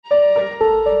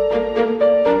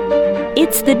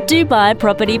It's the Dubai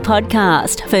Property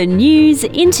Podcast for news,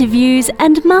 interviews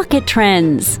and market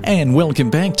trends. And welcome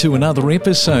back to another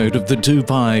episode of the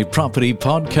Dubai Property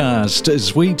Podcast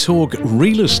as we talk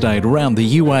real estate around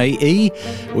the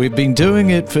UAE. We've been doing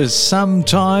it for some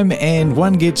time and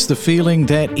one gets the feeling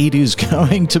that it is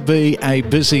going to be a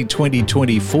busy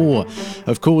 2024.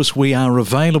 Of course, we are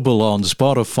available on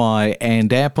Spotify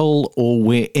and Apple or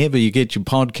wherever you get your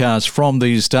podcasts from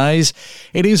these days.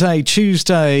 It is a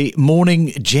Tuesday morning,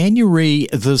 January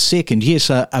the 2nd. Yes,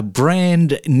 a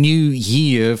brand new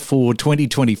year for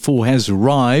 2024 has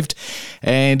arrived.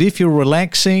 And if you're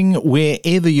relaxing,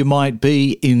 wherever you might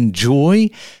be,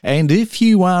 enjoy. And if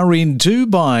you are in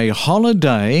Dubai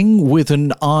holidaying with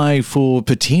an eye for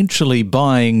potentially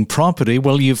buying property,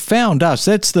 well, you've found us.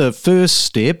 That's the first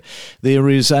step. There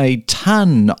is a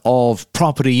ton of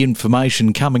property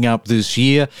information coming up this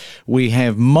year. We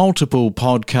have multiple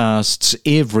podcasts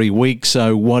every week,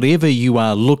 so whatever you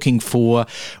are looking for,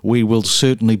 we will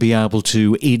certainly be able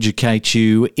to educate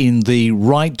you in the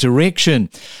right direction.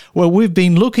 Well, we've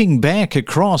been looking back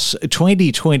across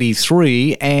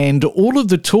 2023 and all of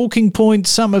the talking points,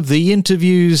 some of the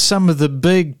interviews, some of the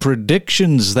big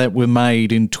predictions that were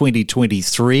made in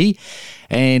 2023.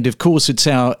 And of course, it's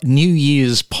our New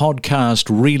Year's podcast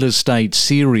real estate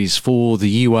series for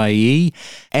the UAE.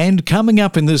 And coming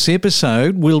up in this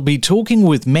episode, we'll be talking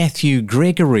with Matthew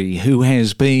Gregory, who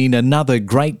has been another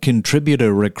great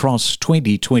contributor across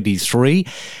 2023.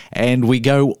 And we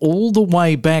go all the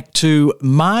way back to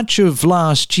March of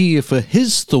last year for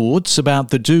his thoughts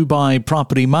about the Dubai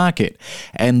property market.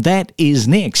 And that is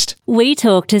next. We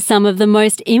talk to some of the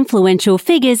most influential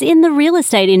figures in the real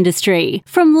estate industry,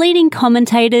 from leading commentators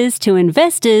to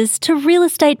investors to real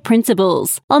estate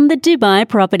principals on the Dubai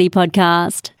Property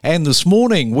Podcast. And this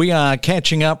morning we are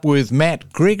catching up with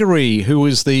Matt Gregory, who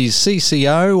is the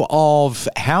CCO of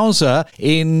Hauser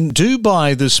in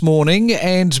Dubai this morning.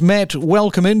 And Matt,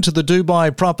 welcome into the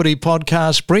Dubai Property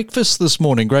Podcast breakfast this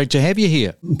morning. Great to have you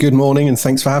here. Good morning and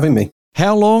thanks for having me.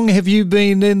 How long have you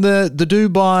been in the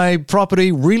Dubai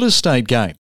property real estate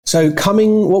game? So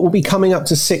what will be coming up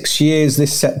to 6 years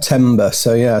this September.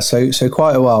 So yeah, so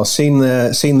quite a while. Seen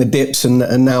the dips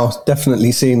and now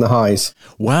definitely seeing the highs.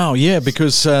 Wow, yeah,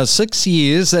 because 6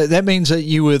 years, that means that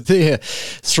you were there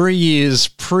 3 years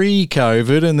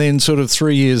pre-COVID and then sort of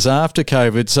 3 years after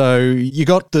COVID. So you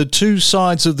got the two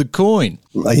sides of the coin.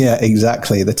 Yeah,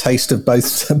 exactly. The taste of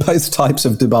both types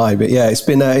of Dubai. But yeah, it's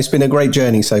been a great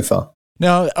journey so far.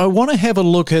 Now, I want to have a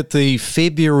look at the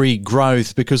February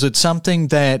growth because it's something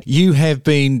that you have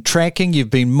been tracking, you've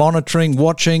been monitoring,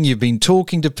 watching, you've been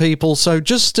talking to people. So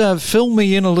just fill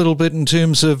me in a little bit in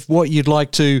terms of what you'd like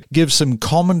to give some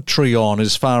commentary on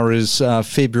as far as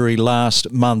February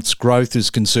last month's growth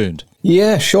is concerned.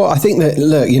 Yeah, sure. I think that,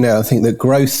 I think that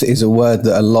growth is a word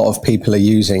that a lot of people are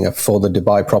using for the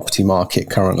Dubai property market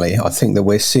currently. I think that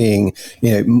we're seeing,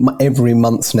 every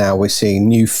month now we're seeing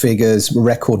new figures,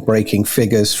 record-breaking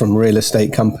figures from real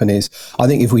estate companies. I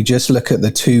think if we just look at the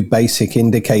two basic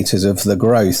indicators of the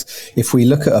growth, if we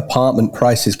look at apartment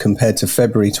prices compared to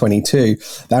February 22,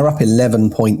 they're up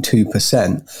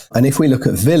 11.2%. And if we look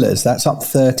at villas, that's up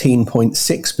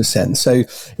 13.6%. So,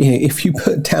 if you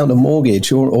put down a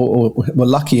mortgage or were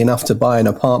lucky enough to buy an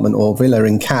apartment or villa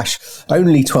in cash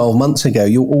only 12 months ago,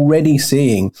 you're already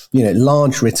seeing,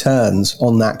 large returns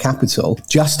on that capital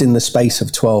just in the space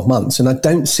of 12 months. And I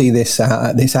don't see this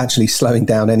actually slowing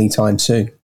down anytime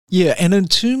soon. Yeah, and in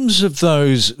terms of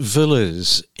those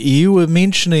villas, you were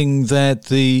mentioning that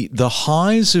the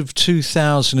highs of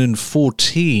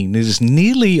 2014 is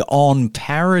nearly on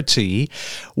parity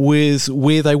with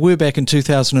where they were back in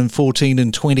 2014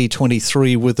 and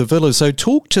 2023 with the villas. So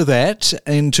talk to that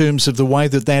in terms of the way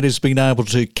that has been able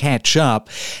to catch up,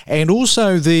 and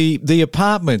also the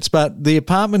apartments, but the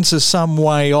apartments are some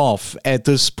way off at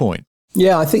this point.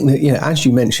 Yeah, I think that, as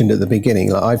you mentioned at the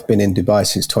beginning, I've been in Dubai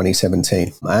since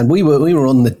 2017 and we were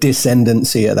on the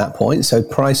descendancy at that point. So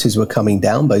prices were coming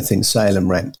down both in sale and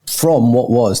rent from what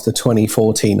was the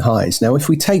 2014 highs. Now, if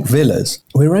we take villas,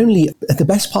 we're only at the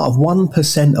best part of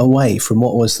 1% away from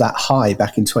what was that high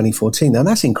back in 2014. Now,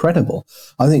 that's incredible.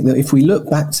 I think that if we look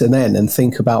back to then and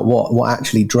think about what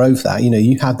actually drove that,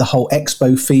 you had the whole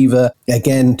Expo fever.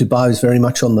 Again, Dubai was very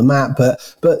much on the map, but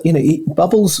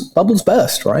bubbles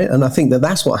burst, right? And I think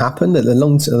that's what happened at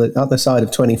the other side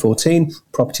of 2014.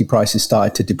 property prices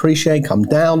started to depreciate, come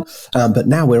down. But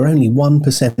now we're only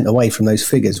 1% away from those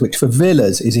figures, which for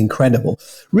villas is incredible.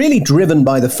 Really driven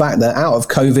by the fact that out of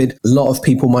COVID, a lot of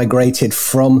people migrated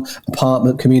from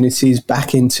apartment communities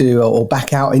back into or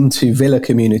back out into villa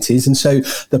communities. And so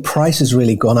the price has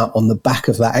really gone up on the back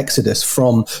of that exodus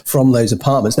from those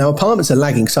apartments. Now, apartments are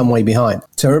lagging some way behind.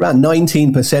 So we're about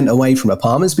 19% away from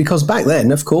apartments because back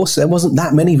then, of course, there wasn't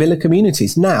that many villa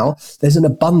communities. Now there's an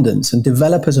abundance and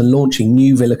developers are launching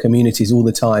new villa communities all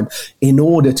the time in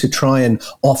order to try and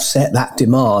offset that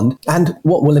demand and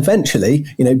what will eventually,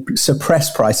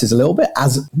 suppress prices a little bit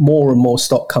as more and more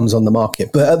stock comes on the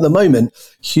market. But at the moment,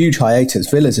 huge hiatus.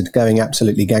 Villas are going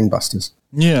absolutely gangbusters.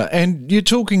 Yeah, and you're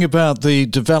talking about the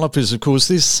developers, of course.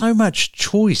 There's so much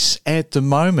choice at the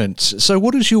moment. So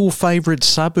what is your favourite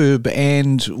suburb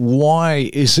and why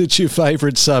is it your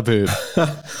favourite suburb?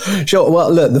 Sure.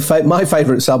 Well, look, my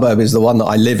favourite suburb is the one that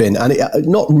I live in, and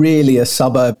not really a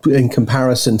suburb in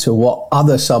comparison to what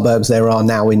other suburbs there are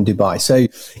now in Dubai. So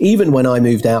even when I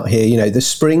moved out here, the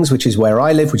Springs, which is where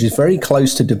I live, which is very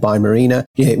close to Dubai Marina,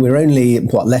 we're only,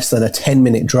 less than a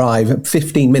 10-minute drive,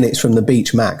 15 minutes from the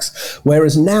beach max.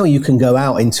 Whereas now you can go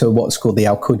out into what's called the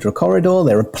Al Qudra corridor.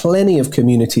 There are plenty of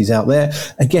communities out there.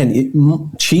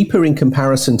 Again, cheaper in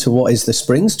comparison to what is the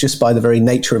Springs, just by the very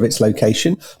nature of its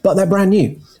location, but they're brand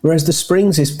new. Whereas the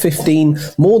Springs is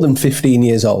more than 15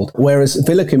 years old. Whereas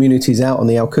villa communities out on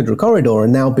the Al Qudra corridor are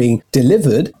now being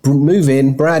delivered, move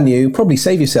in, brand new, probably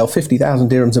save yourself 50,000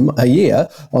 dirhams a year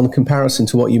on comparison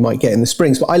to what you might get in the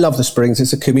Springs. But I love the Springs.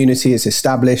 It's a community, it's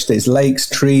established, there's lakes,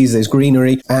 trees, there's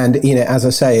greenery. And, as I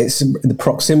say, it's the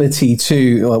proximity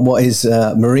to what is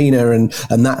Marina and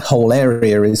that whole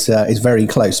area is very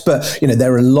close. But,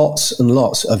 there are lots and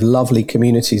lots of lovely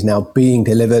communities now being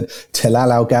delivered. Tel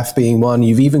Al Gaf being one.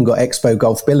 You've even got Expo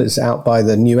Golf Villas out by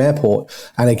the new airport.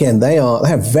 And again,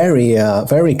 they're very,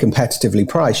 very competitively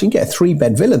priced. You can get a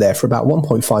 3-bed villa there for about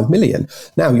 1.5 million.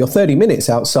 Now you're 30 minutes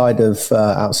outside of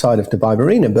Dubai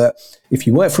Marina, but if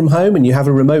you work from home and you have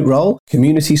a remote role,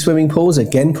 community swimming pools,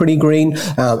 again, pretty green,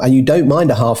 and you don't mind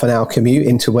a half an hour commute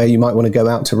into where you might want to go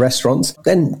out to restaurants,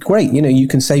 then great, you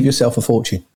can save yourself a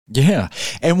fortune. Yeah.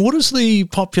 And what is the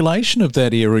population of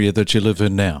that area that you live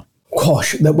in now?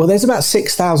 Gosh, well, there's about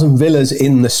 6,000 villas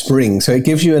in the Spring. So it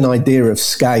gives you an idea of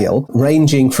scale,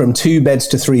 ranging from 2 beds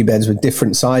to 3 beds with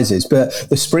different sizes. But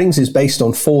the Springs is based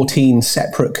on 14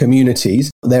 separate communities.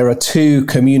 There are 2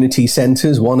 community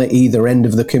centres, one at either end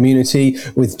of the community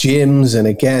with gyms and,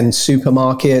 again,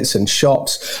 supermarkets and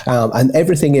shops and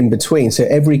everything in between. So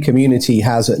every community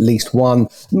has at least one.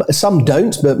 Some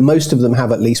don't, but most of them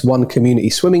have at least one community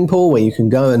swimming pool where you can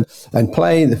go and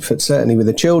play, certainly with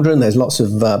the children. There's lots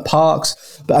of parks.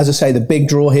 But as I say, the big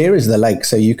draw here is the lake.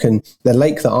 So the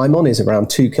lake that I'm on is around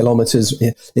 2 kilometres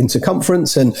in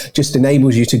circumference and just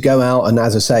enables you to go out and,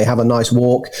 as I say, have a nice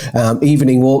walk.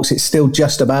 Evening walks, it's still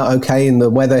just about okay in the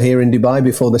weather here in Dubai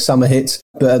before the summer hits.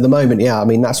 But at the moment,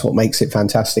 that's what makes it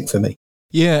fantastic for me.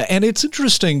 Yeah, and it's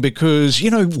interesting because,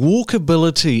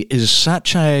 walkability is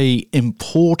such a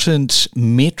important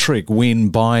metric when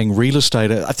buying real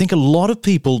estate. I think a lot of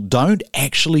people don't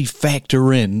actually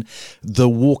factor in the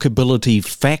walkability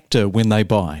factor when they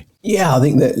buy. Yeah, I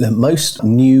think that most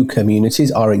new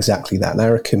communities are exactly that.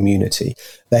 They're a community.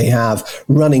 They have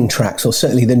running tracks, or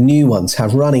certainly the new ones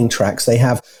have running tracks. They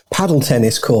have paddle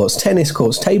tennis courts,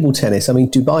 table tennis. I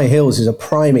mean, Dubai Hills is a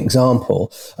prime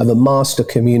example of a master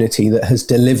community that has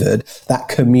delivered that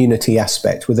community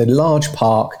aspect with a large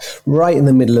park right in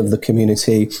the middle of the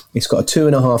community. It's got a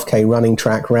 2.5K running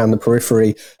track around the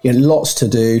periphery. Lots to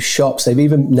do, shops. They've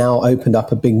even now opened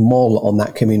up a big mall on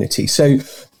that community. So,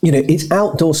 it's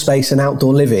outdoor space and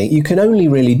outdoor living. You can only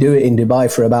really do it in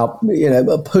Dubai for about,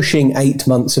 pushing 8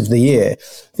 months of the year.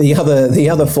 The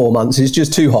other 4 months is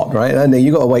just too hot, right? And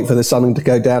you've got to wait for the sun to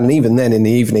go down. And even then in the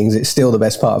evenings, it's still the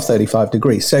best part of 35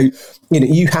 degrees. So,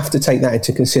 you have to take that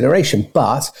into consideration.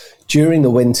 But during the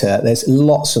winter, there's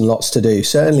lots and lots to do,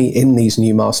 certainly in these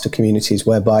new master communities,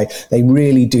 whereby they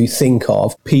really do think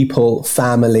of people,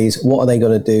 families, what are they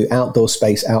going to do, outdoor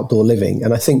space, outdoor living.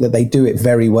 And I think that they do it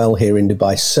very well here in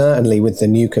Dubai, certainly with the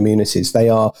new communities. They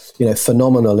are,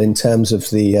 phenomenal in terms of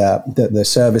the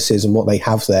services and what they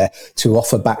have there to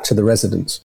offer back to the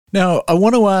residents. Now, I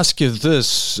want to ask you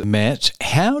this, Matt.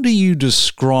 how do you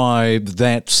describe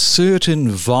that certain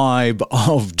vibe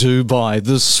of Dubai,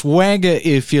 the swagger,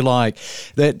 if you like,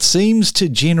 that seems to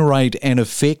generate and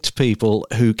affect people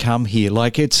who come here?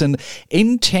 Like, it's an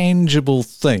intangible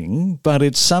thing, but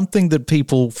it's something that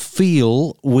people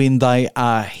feel when they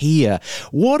are here.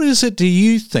 What is it, do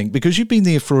you think, because you've been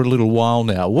there for a little while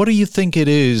now, what do you think it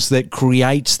is that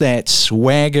creates that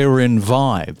swagger and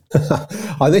vibe?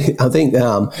 I think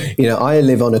I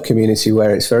live on a community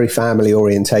where it's very family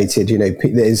orientated.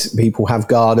 People have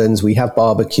gardens, we have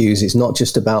barbecues. It's not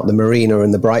just about the marina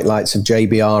and the bright lights of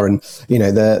JBR and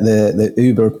the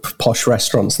uber posh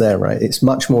restaurants there, right? It's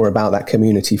much more about that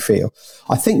community feel.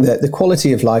 I think that the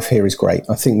quality of life here is great.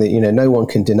 I think that no one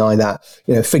can deny that.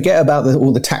 Forget about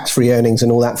all the tax-free earnings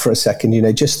and all that for a second.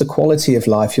 Just the quality of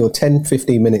life. You're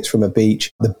 10-15 minutes from a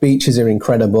beach. The beaches are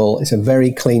incredible. It's a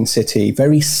very clean city,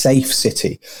 very safe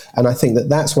city. And I think that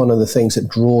that's one of the things that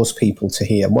draws people to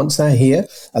here. Once they're here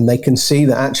and they can see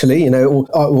that actually, I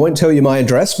won't tell you my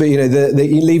address, but that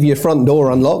you leave your front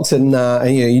door unlocked and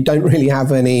you don't really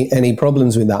have any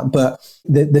problems with that. But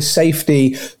the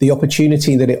safety, the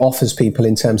opportunity that it offers people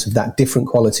in terms of that different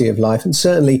quality of life. And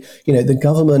certainly, the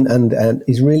government and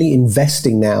is really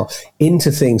investing now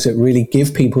into things that really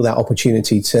give people that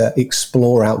opportunity to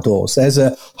explore outdoors. There's a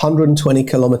 120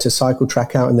 kilometer cycle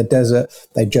track out in the desert.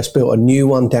 They've just built a new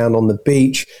one down on the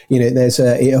beach.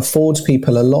 It affords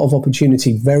people a lot of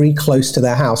opportunity very close to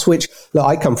their house, which, look,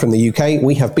 I come from the UK.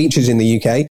 We have beaches in the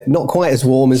UK, not quite as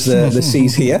warm as the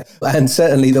seas here. And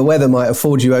certainly the weather might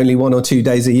afford you only 1 or 2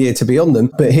 days a year to be on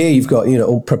them. But here you've got,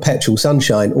 all perpetual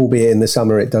sunshine, albeit in the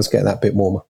summer it does get that bit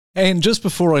warmer. And just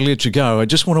before I let you go, I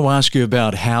just want to ask you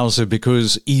about Hauser,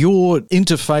 because you're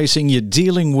interfacing, you're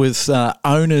dealing with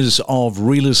owners of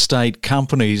real estate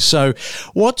companies. So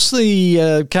what's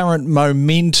the current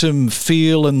momentum,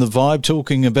 feel and the vibe,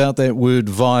 talking about that word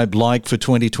vibe, like for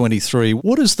 2023?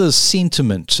 What is the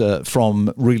sentiment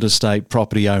from real estate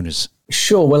property owners?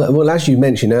 Sure. Well, as you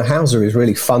mentioned, Hauser is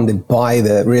really funded by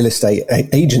the real estate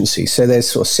agency. So there's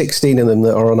sort of 16 of them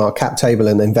that are on our cap table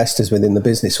and investors within the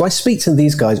business. So I speak to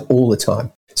these guys all the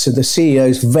time. So the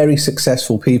CEOs, very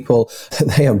successful people,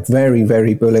 they are very,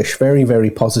 very bullish, very, very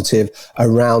positive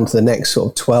around the next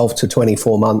sort of 12 to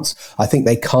 24 months. I think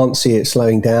they can't see it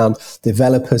slowing down.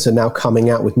 Developers are now coming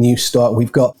out with new stock.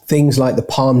 We've got things like the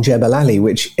Palm Jebel Ali,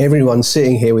 which everyone's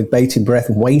sitting here with bated breath,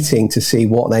 waiting to see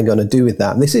what they're going to do with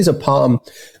that. This is a palm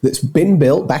that's been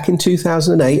built back in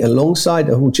 2008 alongside,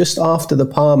 or just after the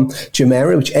Palm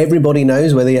Jumeirah, which everybody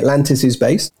knows where the Atlantis is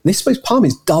based. This palm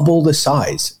is double the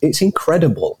size. It's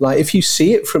incredible. Like, if you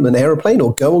see it from an aeroplane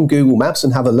or go on Google Maps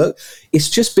and have a look, it's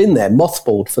just been there,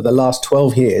 mothballed for the last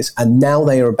 12 years, and now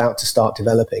they are about to start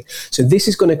developing. So this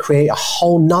is going to create a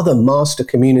whole nother master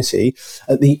community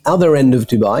at the other end of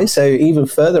Dubai, so even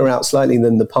further out slightly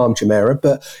than the Palm Jumeirah.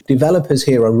 But developers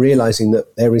here are realizing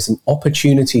that there is an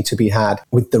opportunity to be had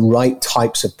with the right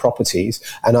types of properties.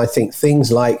 And I think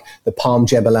things like the Palm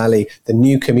Jebel Ali, the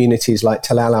new communities like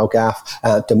Talal Al Gaf,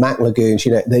 Damak Lagoons,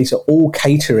 these are all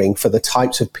catering for the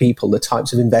types of people, the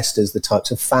types of investors, the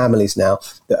types of families now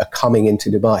that are coming into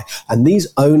Dubai. And these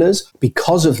owners,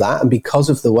 because of that and because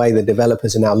of the way the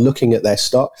developers are now looking at their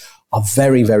stock, are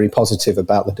very, very positive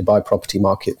about the Dubai property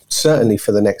market, certainly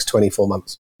for the next 24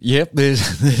 months. Yep,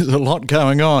 there's a lot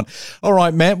going on. All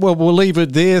right, Matt, well, we'll leave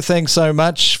it there. Thanks so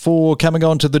much for coming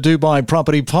on to the Dubai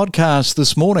Property Podcast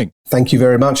this morning. Thank you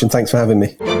very much, and thanks for having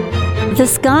me. The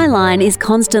skyline is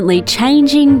constantly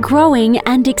changing, growing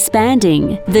and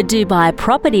expanding. The Dubai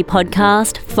Property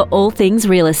Podcast for all things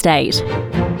real estate.